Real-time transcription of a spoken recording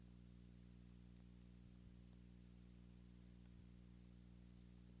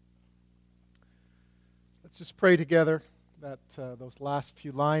Let's just pray together that those last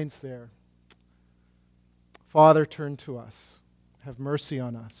few lines there. Father, turn to us. Have mercy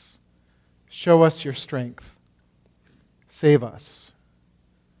on us. Show us your strength. Save us.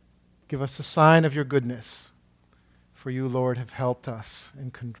 Give us a sign of your goodness. For you, Lord, have helped us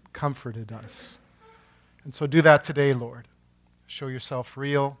and comforted us. And so do that today, Lord. Show yourself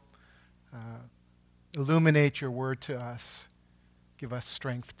real. Illuminate your word to us. Give us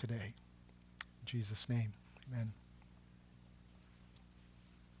strength today. In Jesus' name, amen.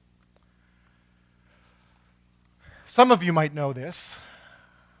 Some of you might know this.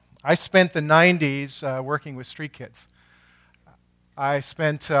 I spent the 90s working with street kids. I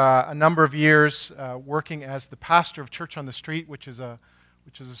spent a number of years working as the pastor of Church on the Street, which is a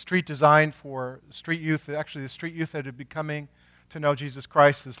street designed for street youth, actually the street youth that had been coming to know Jesus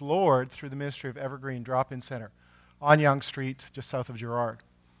Christ as Lord through the ministry of Evergreen Drop-In Center on Yonge Street, just south of Girard.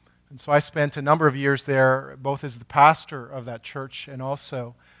 And so I spent a number of years there, both as the pastor of that church and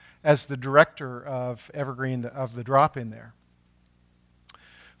also as the director of Evergreen, of the drop-in there.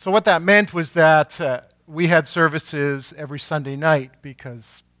 So what that meant was that we had services every Sunday night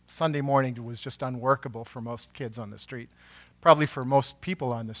because Sunday morning was just unworkable for most kids on the street, probably for most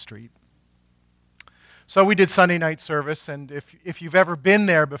people on the street. So we did Sunday night service, and if you've ever been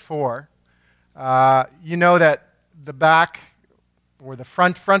there before, you know that the back or the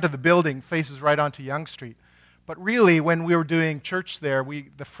front of the building faces right onto Yonge Street. But really, when we were doing church there,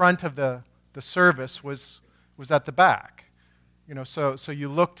 the front of the service was at the back. You know, so you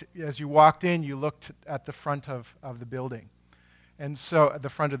looked, as you walked in, you looked at the front of the building. And so at the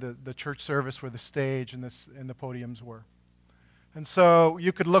front of the church service where the stage and the podiums were. And so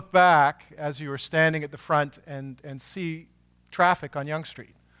you could look back as you were standing at the front and see traffic on Yonge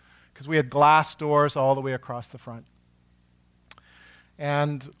Street, because we had glass doors all the way across the front.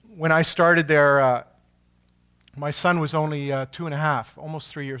 And when I started there, my son was only 2.5,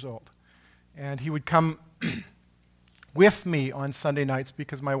 almost 3 years old. And he would come with me on Sunday nights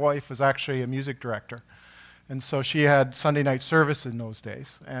because my wife was actually a music director. And so she had Sunday night service in those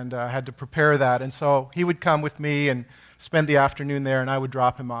days, and I had to prepare that. And so he would come with me and spend the afternoon there, and I would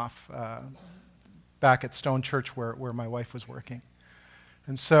drop him off back at Stone Church where my wife was working.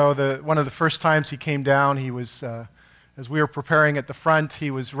 And so one of the first times he came down, he was, as we were preparing at the front,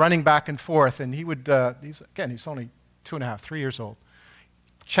 he was running back and forth, and he would, he's only 2.5, 3 years old.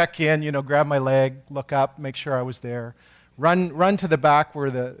 Check in, grab my leg, look up, make sure I was there, run to the back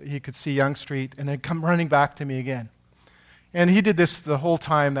where he could see Yonge Street, and then come running back to me again. And he did this the whole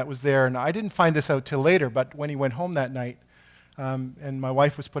time that was there, and I didn't find this out till later, but when he went home that night, and my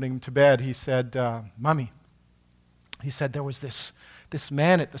wife was putting him to bed, he said, Mommy, he said, there was this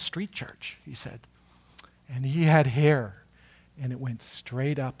man at the street church, he said, and he had hair, and it went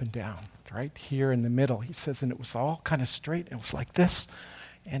straight up and down, right here in the middle. He says, and it was all kind of straight, and it was like this.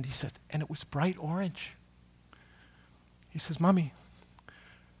 And he says, and it was bright orange. He says, Mommy,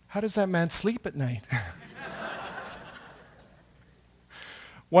 how does that man sleep at night?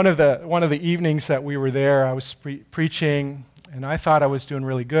 One of the evenings that we were there, I was preaching, and I thought I was doing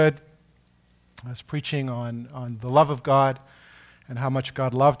really good. I was preaching on the love of God and how much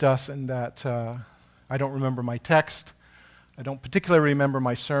God loved us, and that I don't remember my text. I don't particularly remember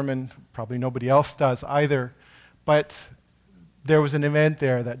my sermon. Probably nobody else does either. But there was an event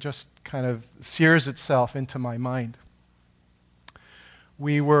there that just kind of sears itself into my mind.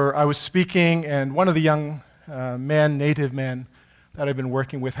 I was speaking, and one of the young native men that I've been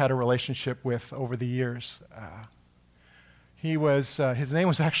working with, had a relationship with over the years. His name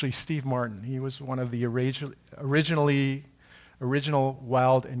was actually Steve Martin. He was one of the original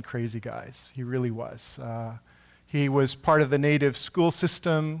wild and crazy guys. He really was. He was part of the native school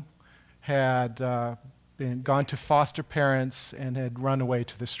system, had gone to foster parents, and had run away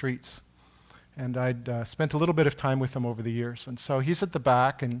to the streets. And I'd spent a little bit of time with him over the years. And so he's at the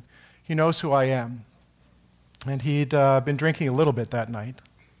back, and he knows who I am. And he'd been drinking a little bit that night.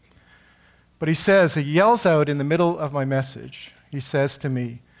 But he yells out in the middle of my message, he says to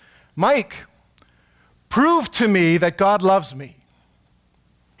me, Mike, prove to me that God loves me.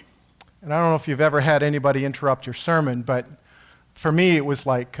 And I don't know if you've ever had anybody interrupt your sermon, but for me it was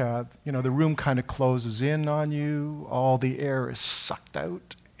like, the room kind of closes in on you, all the air is sucked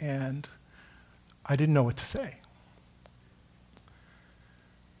out, and I didn't know what to say.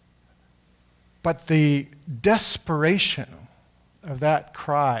 But the desperation of that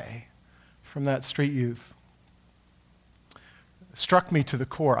cry from that street youth struck me to the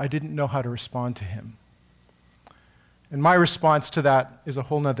core. I didn't know how to respond to him. And my response to that is a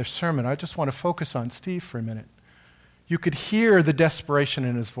whole nother sermon. I just want to focus on Steve for a minute. You could hear the desperation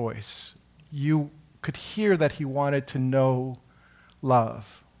in his voice. You could hear that he wanted to know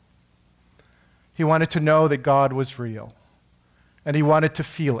love. He wanted to know that God was real, and he wanted to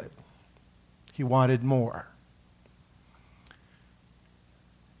feel it. He wanted more.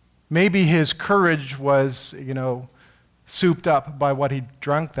 Maybe his courage was, souped up by what he'd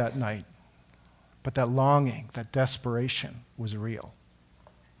drunk that night, but that longing, that desperation was real.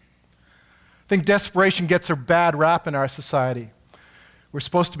 I think desperation gets a bad rap in our society. We're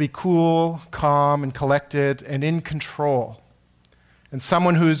supposed to be cool, calm, and collected, and in control. And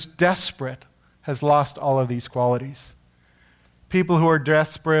someone who's desperate has lost all of these qualities. People who are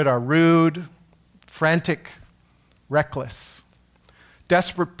desperate are rude, frantic, reckless.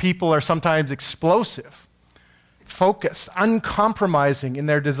 Desperate people are sometimes explosive, focused, uncompromising in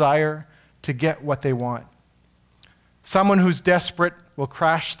their desire to get what they want. Someone who's desperate will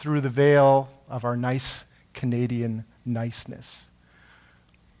crash through the veil of our nice Canadian niceness.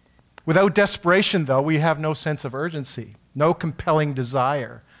 Without desperation, though, we have no sense of urgency, no compelling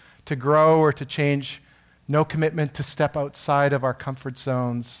desire to grow or to change, no commitment to step outside of our comfort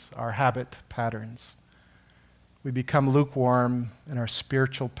zones, our habit patterns. We become lukewarm, and our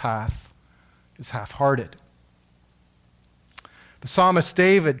spiritual path is half-hearted. The psalmist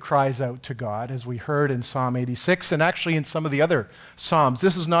David cries out to God, as we heard in Psalm 86, and actually in some of the other psalms.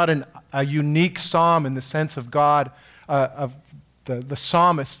 This is not a unique psalm in the sense of God, of the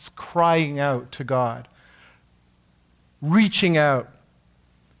psalmists crying out to God, reaching out,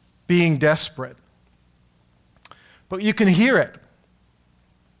 being desperate. But you can hear it.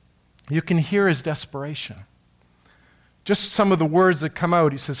 You can hear his desperation. Just some of the words that come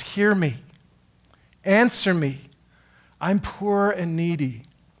out. He says, "Hear me, answer me. I'm poor and needy.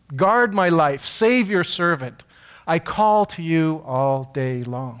 Guard my life, save your servant. I call to you all day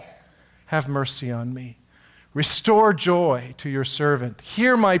long. Have mercy on me. Restore joy to your servant.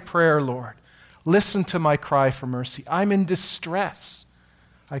 Hear my prayer, Lord. Listen to my cry for mercy. I'm in distress.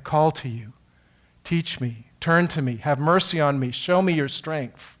 I call to you. Teach me, turn to me, have mercy on me, show me your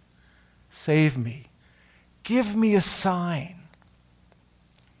strength. Save me. Give me a sign."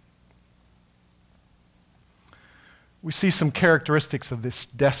 We see some characteristics of this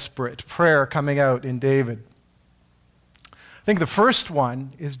desperate prayer coming out in David. I think the first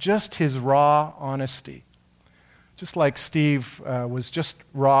one is just his raw honesty. Just like Steve was just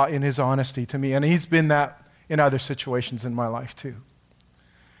raw in his honesty to me, and he's been that in other situations in my life too.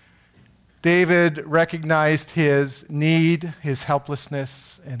 David recognized his need, his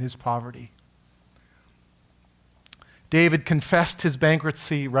helplessness, and his poverty. David confessed his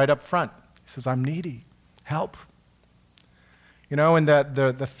bankruptcy right up front. He says, "I'm needy. Help." And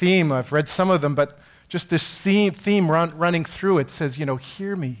the theme, I've read some of them, but just this theme running through it says,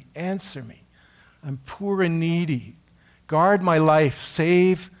 "Hear me, answer me. I'm poor and needy. Guard my life.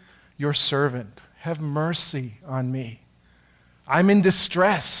 Save your servant. Have mercy on me. I'm in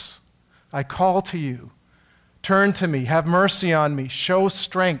distress. I call to you. Turn to me. Have mercy on me. Show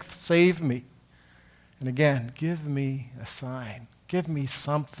strength. Save me." And again, give me a sign. Give me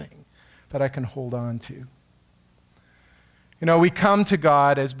something that I can hold on to. We come to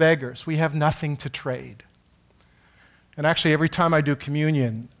God as beggars. We have nothing to trade. And actually, every time I do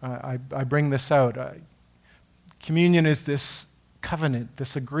communion, I bring this out. Communion is this covenant,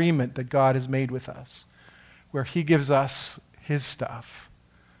 this agreement that God has made with us, where he gives us his stuff,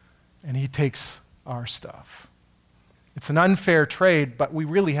 and he takes our stuff. It's an unfair trade, but we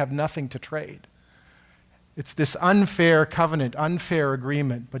really have nothing to trade. It's this unfair covenant, unfair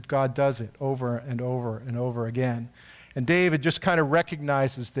agreement, but God does it over and over and over again. And David just kind of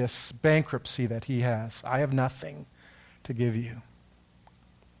recognizes this bankruptcy that he has. I have nothing to give you.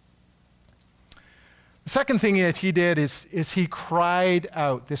 The second thing that he did is he cried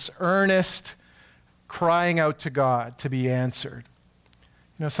out, this earnest crying out to God to be answered.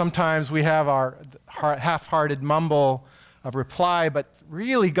 Sometimes we have our half-hearted mumble of reply, but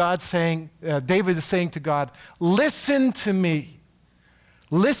really David is saying to God, "Listen to me.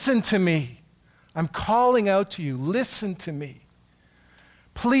 Listen to me. I'm calling out to you. Listen to me.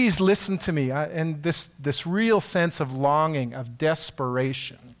 Please listen to me." And this real sense of longing, of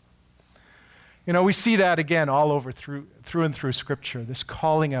desperation. We see that again all over through and through Scripture, this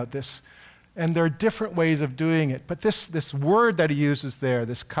calling out, and there are different ways of doing it. But this word that he uses there,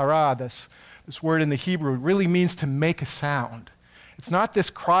 this kara, this word in the Hebrew, really means to make a sound. It's not this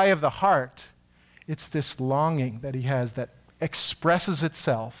cry of the heart. It's this longing that he has that expresses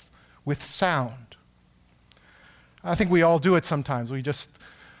itself with sound. I think we all do it sometimes.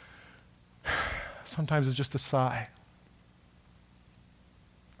 Sometimes it's just a sigh.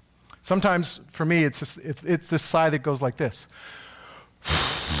 Sometimes, for me, it's this sigh that goes like this.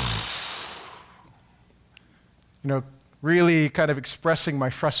 really kind of expressing my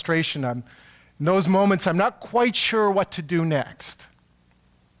frustration. In those moments, I'm not quite sure what to do next.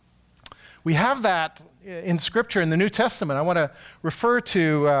 We have that in Scripture in the New Testament. I want to refer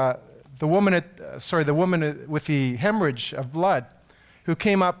to the woman with the hemorrhage of blood who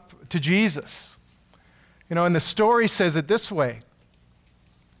came up to Jesus. And the story says it this way.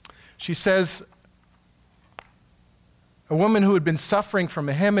 She says, a woman who had been suffering from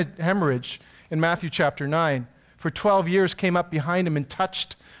a hemorrhage in Matthew chapter 9 for 12 years came up behind him and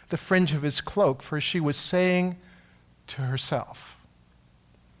touched the fringe of his cloak, for she was saying to herself,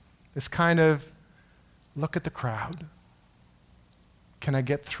 this kind of, look at the crowd. Can I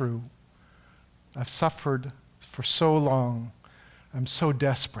get through? I've suffered for so long. I'm so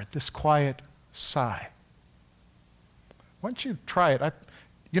desperate. This quiet sigh. Why don't you try it?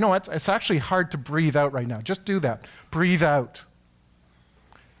 You know what? It's actually hard to breathe out right now. Just do that. Breathe out.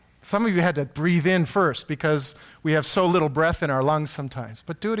 Some of you had to breathe in first because we have so little breath in our lungs sometimes.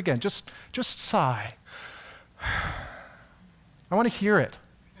 But do it again. Just sigh. I want to hear it.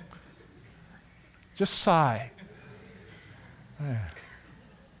 Just sigh.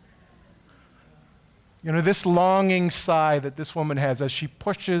 This longing sigh that this woman has as she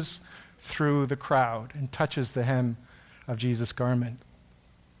pushes through the crowd and touches the hem of Jesus' garment.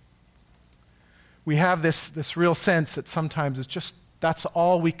 We have this real sense that sometimes it's just, that's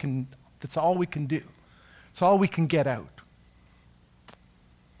all we can do. It's all we can get out.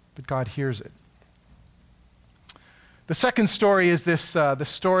 But God hears it. The second story is the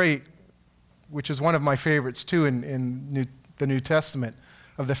story, which is one of my favorites too in the New Testament,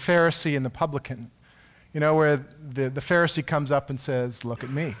 of the Pharisee and the publican. Where the Pharisee comes up and says, look at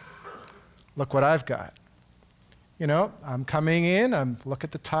me. Look what I've got. I'm coming in, look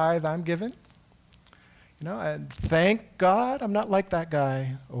at the tithe I'm giving. And thank God I'm not like that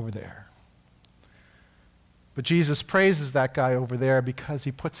guy over there. But Jesus praises that guy over there because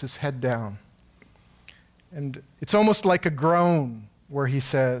he puts his head down. And it's almost like a groan where he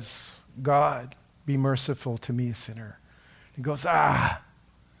says, God, be merciful to me, a sinner. He goes,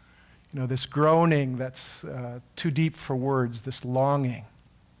 this groaning that's too deep for words, this longing.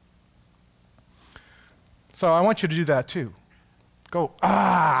 So I want you to do that too. Go,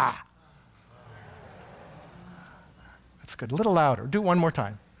 ah. That's good. A little louder. Do it one more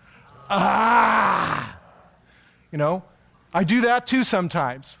time. Ah. I do that too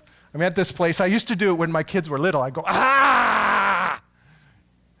sometimes. I'm at this place. I used to do it when my kids were little. I go, ah.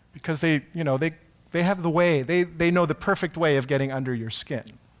 Because they have the way. They know the perfect way of getting under your skin.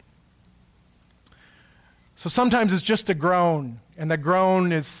 So sometimes it's just a groan, and the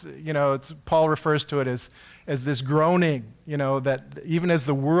groan is, Paul refers to it as this groaning, that even as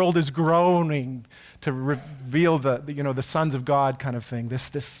the world is groaning to reveal the sons of God kind of thing,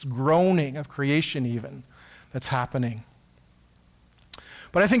 this groaning of creation even that's happening.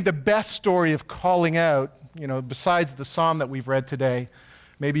 But I think the best story of calling out, besides the psalm that we've read today,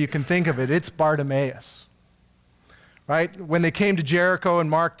 maybe you can think of it, it's Bartimaeus, right? When they came to Jericho in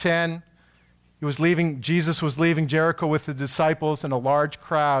Mark 10, Jesus was leaving Jericho with the disciples, and a large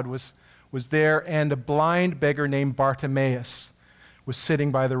crowd was there, and a blind beggar named Bartimaeus was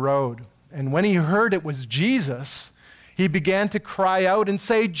sitting by the road. And when he heard it was Jesus, he began to cry out and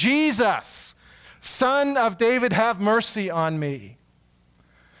say, Jesus, Son of David, have mercy on me.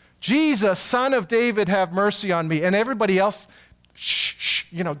 Jesus, Son of David, have mercy on me. And everybody else, shh,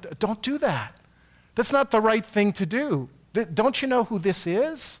 don't do that. That's not the right thing to do. Don't you know who this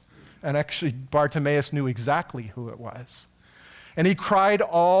is? And actually, Bartimaeus knew exactly who it was. And he cried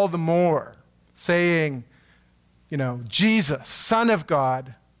all the more, saying, Jesus, Son of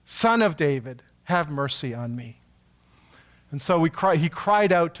God, Son of David, have mercy on me. And so he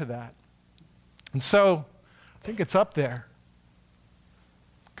cried out to that. And so, I think it's up there.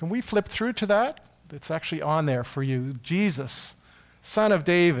 Can we flip through to that? It's actually on there for you. Jesus, Son of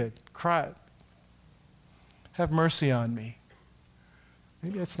David, cry, have mercy on me.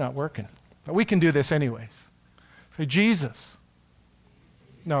 Maybe it's not working. But we can do this anyways. Say, Jesus.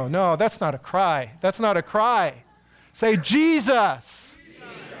 No, that's not a cry. That's not a cry. Say, Jesus.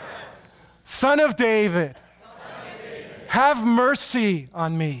 Son of David. Have mercy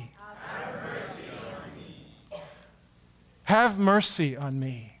on me. Have mercy on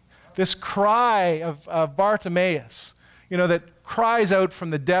me. This cry of Bartimaeus, that cries out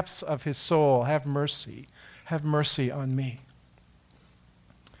from the depths of his soul, have mercy on me.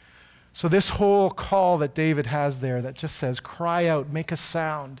 So this whole call that David has there that just says, cry out, make a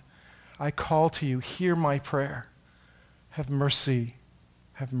sound. I call to you, hear my prayer. Have mercy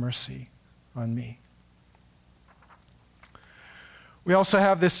on me. We also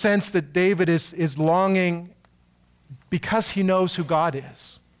have this sense that David is longing because he knows who God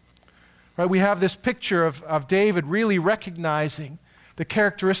is. Right? We have this picture of David really recognizing the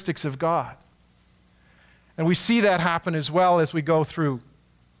characteristics of God. And we see that happen as well as we go through.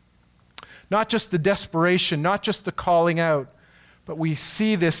 Not just the desperation, not just the calling out, but we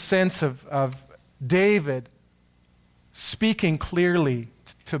see this sense of David speaking clearly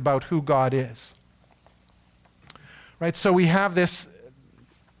about who God is. Right? So we have this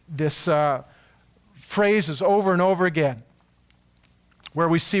phrases over and over again where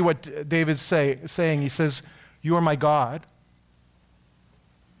we see what David's saying. He says, "You are my God.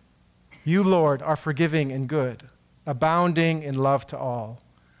 You, Lord, are forgiving and good, abounding in love to all.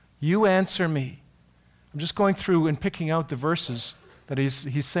 You answer me." I'm just going through and picking out the verses that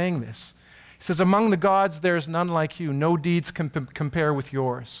he's saying this. He says, "Among the gods there is none like you. No deeds can compare with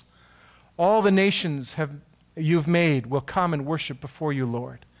yours. All the nations you've made will come and worship before you,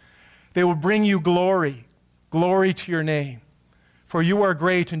 Lord. They will bring you glory, glory to your name. For you are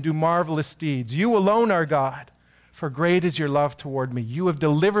great and do marvelous deeds. You alone are God, for great is your love toward me. You have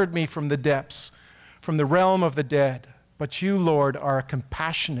delivered me from the depths, from the realm of the dead. But you, Lord, are a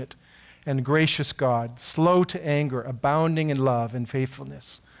compassionate and gracious God, slow to anger, abounding in love and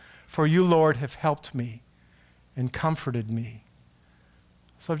faithfulness. For you, Lord, have helped me and comforted me."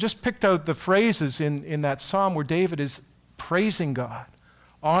 So I've just picked out the phrases in that psalm where David is praising God,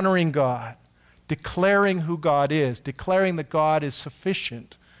 honoring God, declaring who God is, declaring that God is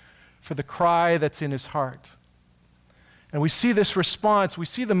sufficient for the cry that's in his heart. And we see this response, we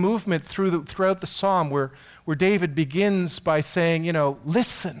see the movement throughout the psalm where David begins by saying,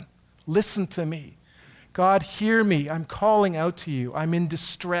 listen to me. God, hear me. I'm calling out to you. I'm in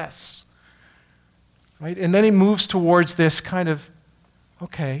distress. Right? And then he moves towards this kind of,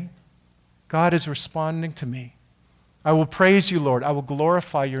 okay, God is responding to me. I will praise you, Lord. I will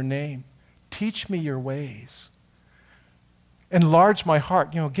glorify your name. Teach me your ways. Enlarge my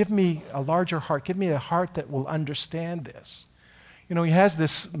heart. Give me a larger heart. Give me a heart that will understand this. He has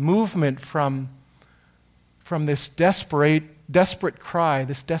this movement from this desperate cry,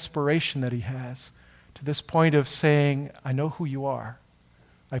 this desperation that he has, to this point of saying, I know who you are.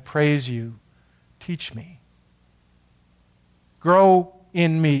 I praise you. Teach me. Grow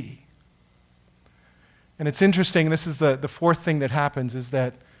in me. And it's interesting, this is the fourth thing that happens, is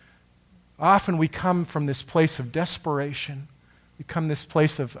that often we come from this place of desperation. We come this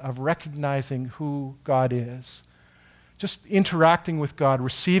place of recognizing who God is. Just interacting with God,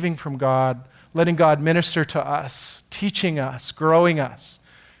 receiving from God, letting God minister to us, teaching us, growing us,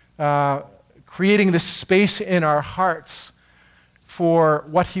 creating this space in our hearts for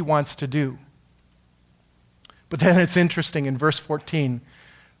what he wants to do. But then it's interesting, in verse 14,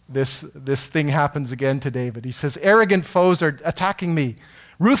 this thing happens again to David. He says, "Arrogant foes are attacking me.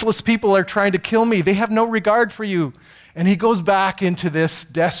 Ruthless people are trying to kill me. They have no regard for you." And he goes back into this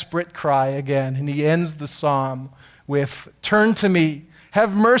desperate cry again, and he ends the psalm with, "Turn to me,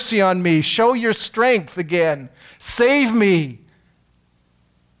 have mercy on me, show your strength again, save me,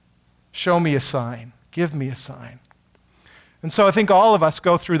 show me a sign, give me a sign." And so I think all of us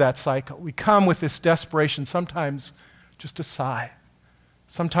go through that cycle. We come with this desperation, sometimes just a sigh,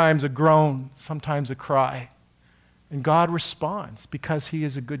 sometimes a groan, sometimes a cry. And God responds because he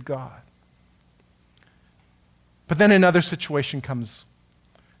is a good God. But then another situation comes,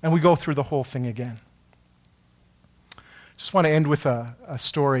 and we go through the whole thing again. Just want to end with a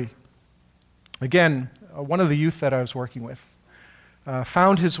story. Again, one of the youth that I was working with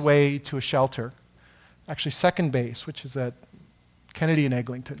found his way to a shelter, actually second base, which is at Kennedy and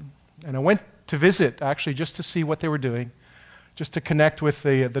Eglinton. And I went to visit, actually, just to see what they were doing, just to connect with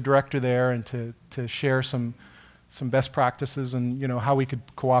the director there and to share some best practices and how we could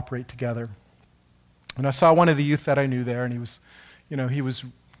cooperate together. And I saw one of the youth that I knew there, and he was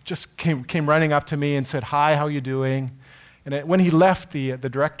just came running up to me and said, "Hi, how are you doing?" And when he left, the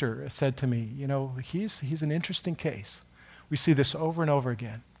director said to me, he's an interesting case. We see this over and over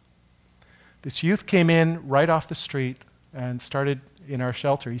again. This youth came in right off the street and started in our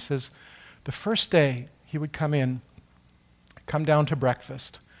shelter. He says the first day he would come down to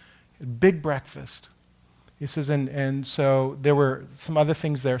breakfast, a big breakfast. He says, and so there were some other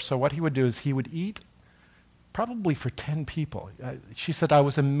things there. So what he would do is he would eat probably for 10 people. She said, I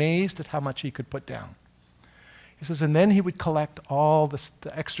was amazed at how much he could put down. He says, and then he would collect all the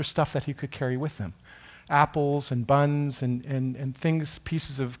extra stuff that he could carry with him. Apples and buns and things,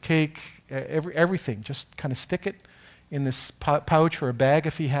 pieces of cake, everything. Just kind of stick it in this pouch or a bag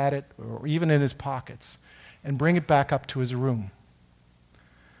if he had it, or even in his pockets, and bring it back up to his room.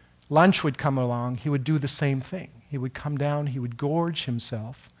 Lunch would come along, he would do the same thing. He would come down, he would gorge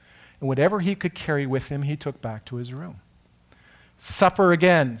himself, and whatever he could carry with him, he took back to his room. supper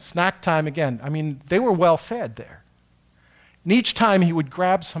again, snack time again. I mean, they were well fed there. And each time he would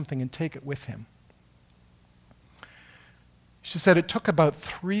grab something and take it with him. She said it took about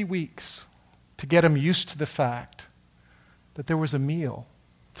 3 weeks to get him used to the fact that there was a meal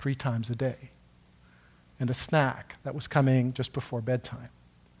 3 times a day and a snack that was coming just before bedtime.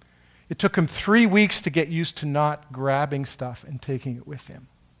 It took him 3 weeks to get used to not grabbing stuff and taking it with him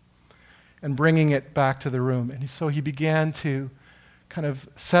and bringing it back to the room. And so he began to kind of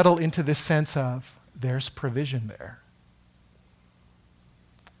settle into this sense of there's provision there.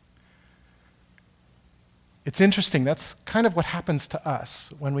 It's interesting, that's kind of what happens to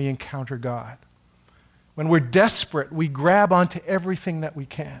us when we encounter God. When we're desperate, we grab onto everything that we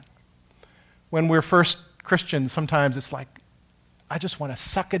can. When we're first Christians, sometimes it's like, I just want to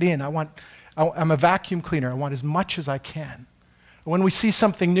suck it in. I'm a vacuum cleaner. I want as much as I can. When we see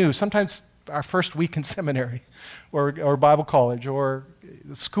something new, sometimes our first week in seminary or Bible college or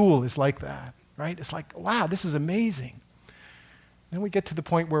school is like that, right? It's like, wow, this is amazing. Then we get to the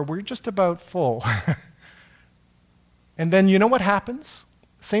point where we're just about full. And then you know what happens?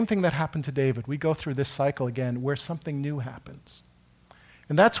 Same thing that happened to David. We go through this cycle again where something new happens.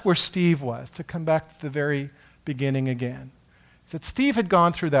 And that's where Steve was, to come back to the very beginning again. Is that Steve had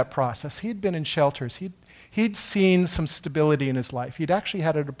gone through that process. He'd been in shelters. He'd seen some stability in his life. He'd actually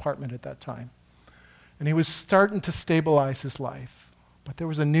had an apartment at that time. And he was starting to stabilize his life. But there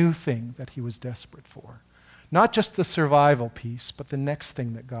was a new thing that he was desperate for. Not just the survival piece, but the next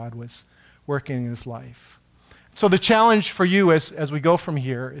thing that God was working in his life. So the challenge for you as we go from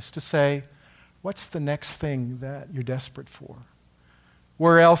here is to say, what's the next thing that you're desperate for?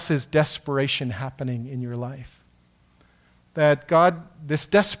 Where else is desperation happening in your life? That God, this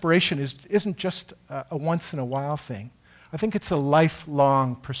desperation isn't just a once-in-a-while thing. I think it's a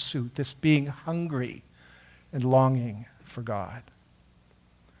lifelong pursuit, this being hungry and longing for God.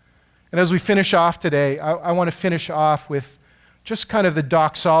 And as we finish off today, I want to finish off with just kind of the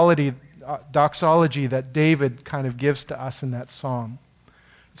doxology that David kind of gives to us in that psalm.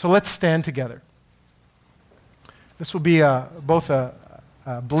 So let's stand together. This will be both a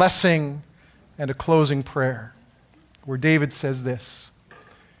blessing and a closing prayer, where David says this.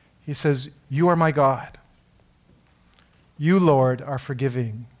 He says, "You are my God. You, Lord, are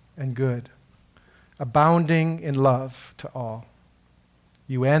forgiving and good, abounding in love to all.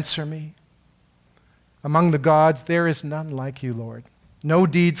 You answer me. Among the gods, there is none like you, Lord. No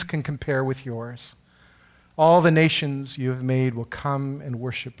deeds can compare with yours. All the nations you have made will come and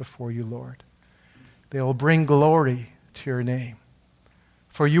worship before you, Lord. They will bring glory to your name.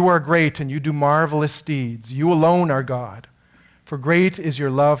 For you are great and you do marvelous deeds. You alone are God. For great is your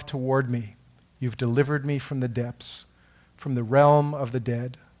love toward me. You've delivered me from the depths, from the realm of the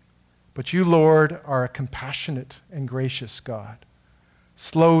dead. But you, Lord, are a compassionate and gracious God,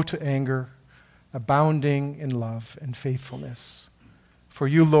 slow to anger, abounding in love and faithfulness. For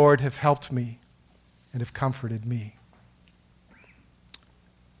you, Lord, have helped me and have comforted me."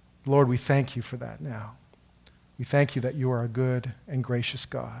 Lord, we thank you for that now. We thank you that you are a good and gracious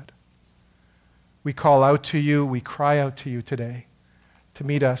God. We call out to you, we cry out to you today to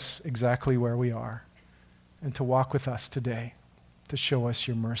meet us exactly where we are and to walk with us today, to show us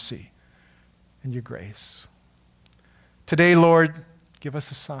your mercy and your grace. Today, Lord, give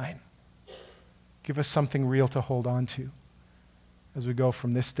us a sign. Give us something real to hold on to as we go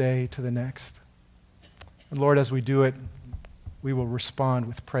from this day to the next. And Lord, as we do it, we will respond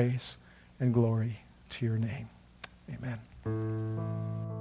with praise and glory to your name. Amen.